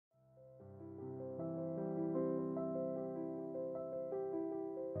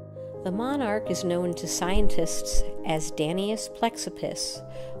The monarch is known to scientists as Danaus plexippus,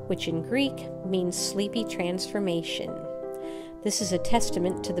 which in Greek means sleepy transformation. This is a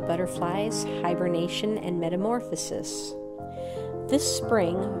testament to the butterfly's hibernation and metamorphosis. This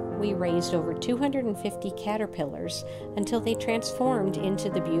spring, we raised over 250 caterpillars until they transformed into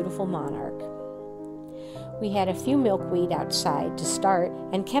the beautiful monarch. We had a few milkweed outside to start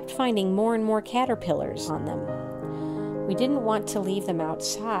and kept finding more and more caterpillars on them. We didn't want to leave them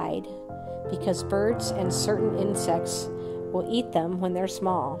outside because birds and certain insects will eat them when they're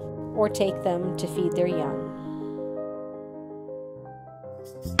small or take them to feed their young.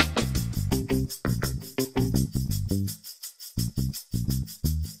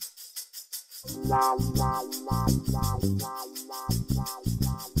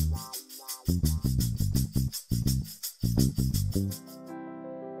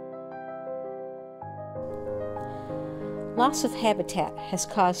 Loss of habitat has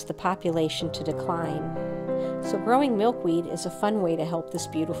caused the population to decline, so growing milkweed is a fun way to help this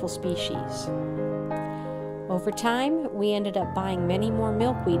beautiful species. Over time, we ended up buying many more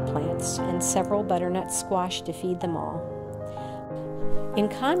milkweed plants and several butternut squash to feed them all. In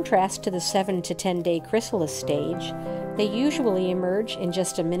contrast to the 7 to 10 day chrysalis stage, they usually emerge in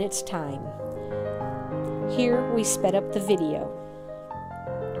just a minute's time. Here we sped up the video.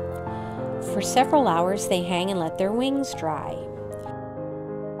 For several hours, they hang and let their wings dry.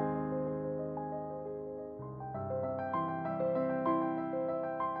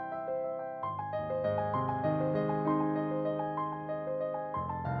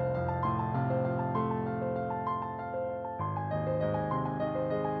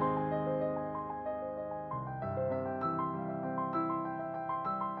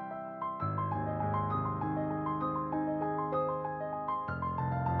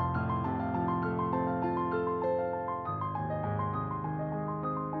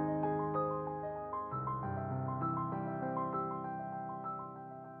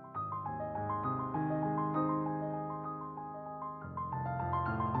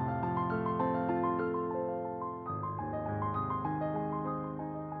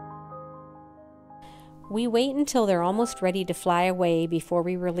 We wait until they're almost ready to fly away before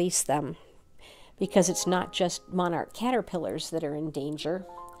we release them, because it's not just monarch caterpillars that are in danger.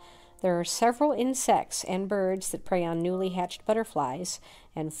 There are several insects and birds that prey on newly hatched butterflies,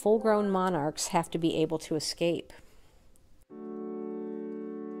 and full-grown monarchs have to be able to escape.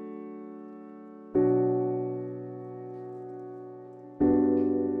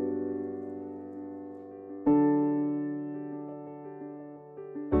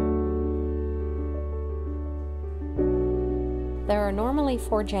 There are normally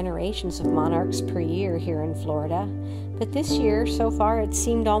 4 generations of monarchs per year here in Florida, but this year, so far, it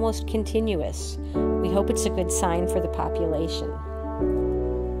seemed almost continuous. We hope it's a good sign for the population.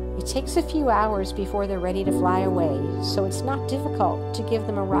 It takes a few hours before they're ready to fly away, so it's not difficult to give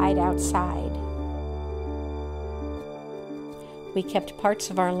them a ride outside. We kept parts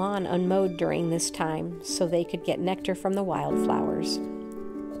of our lawn unmowed during this time so they could get nectar from the wildflowers.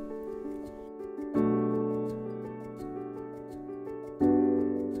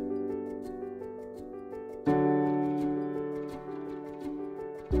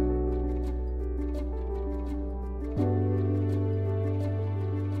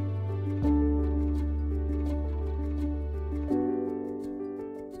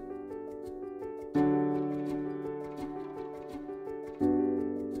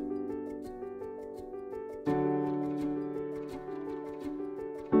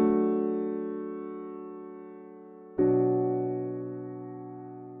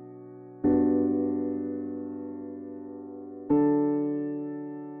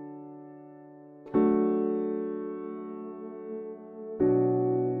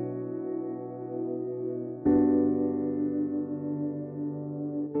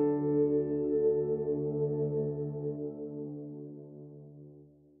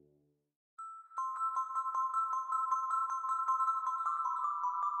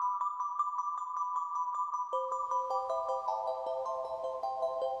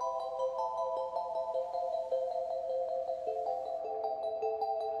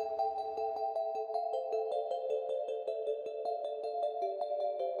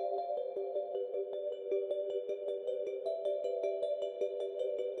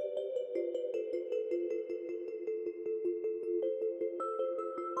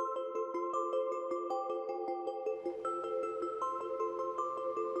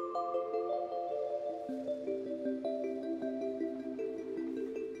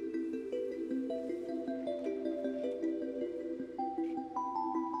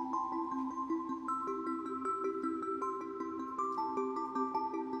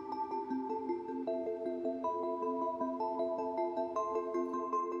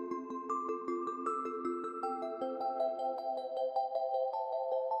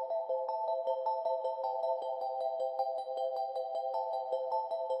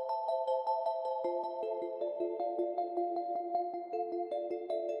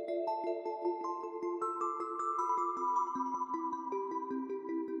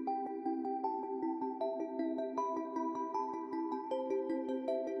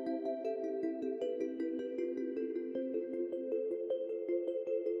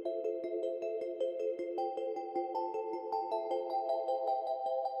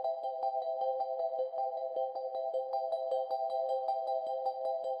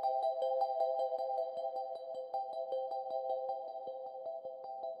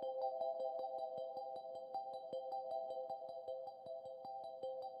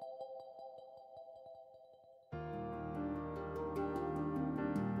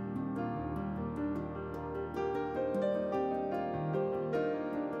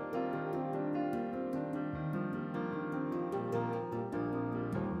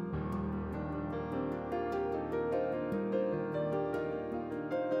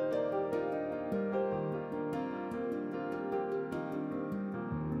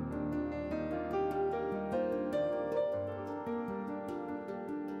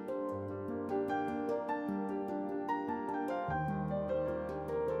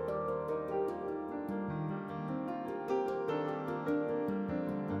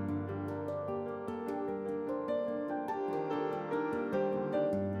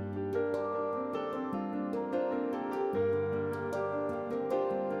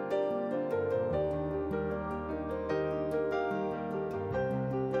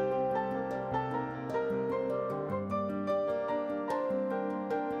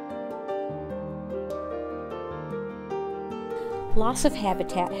 Loss of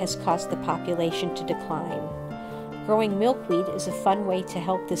habitat has caused the population to decline. Growing milkweed is a fun way to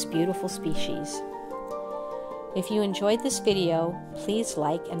help this beautiful species. If you enjoyed this video, please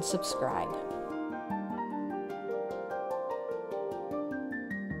like and subscribe.